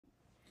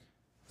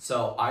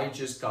So I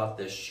just got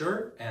this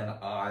shirt and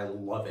I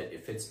love it.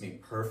 It fits me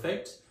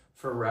perfect.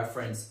 For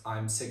reference,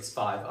 I'm 6'5",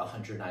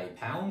 190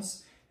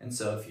 pounds. And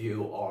so if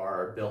you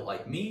are built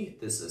like me,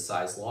 this is a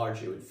size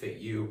large, it would fit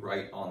you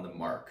right on the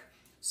mark.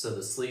 So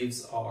the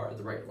sleeves are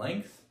the right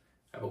length.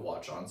 I have a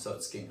watch on, so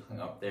it's getting hung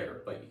up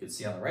there, but you can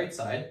see on the right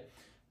side,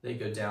 they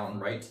go down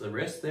right to the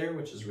wrist there,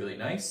 which is really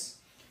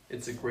nice.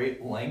 It's a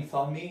great length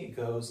on me. It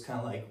goes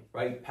kind of like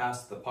right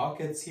past the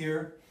pockets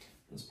here.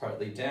 It's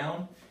partly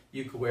down.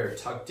 You could wear it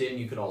tucked in.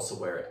 You could also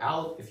wear it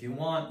out if you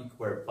want. You could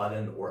wear it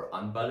buttoned or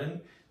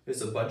unbuttoned.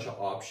 There's a bunch of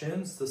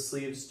options. The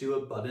sleeves do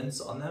have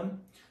buttons on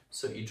them.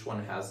 So each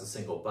one has a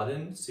single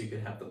button. So you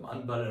can have them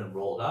unbuttoned and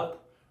rolled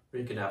up, or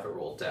you can have it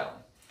rolled down.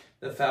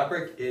 The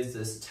fabric is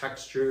this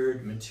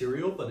textured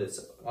material, but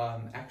it's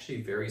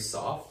actually very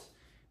soft.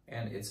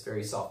 And it's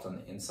very soft on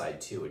the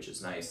inside too, which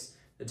is nice.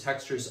 The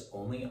texture is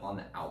only on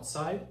the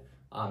outside,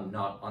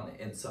 not on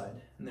the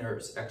inside. And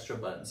there's extra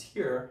buttons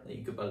here that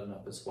you could button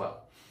up as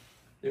well.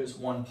 There's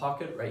one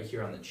pocket right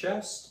here on the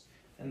chest,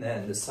 and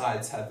then the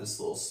sides have this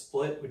little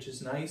split, which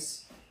is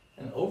nice.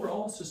 And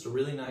overall, it's just a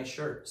really nice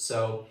shirt.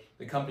 So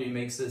the company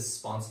makes this,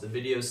 sponsor the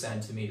video,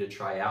 sent to me to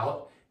try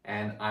out,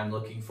 and I'm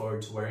looking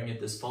forward to wearing it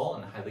this fall,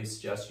 and I highly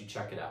suggest you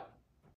check it out.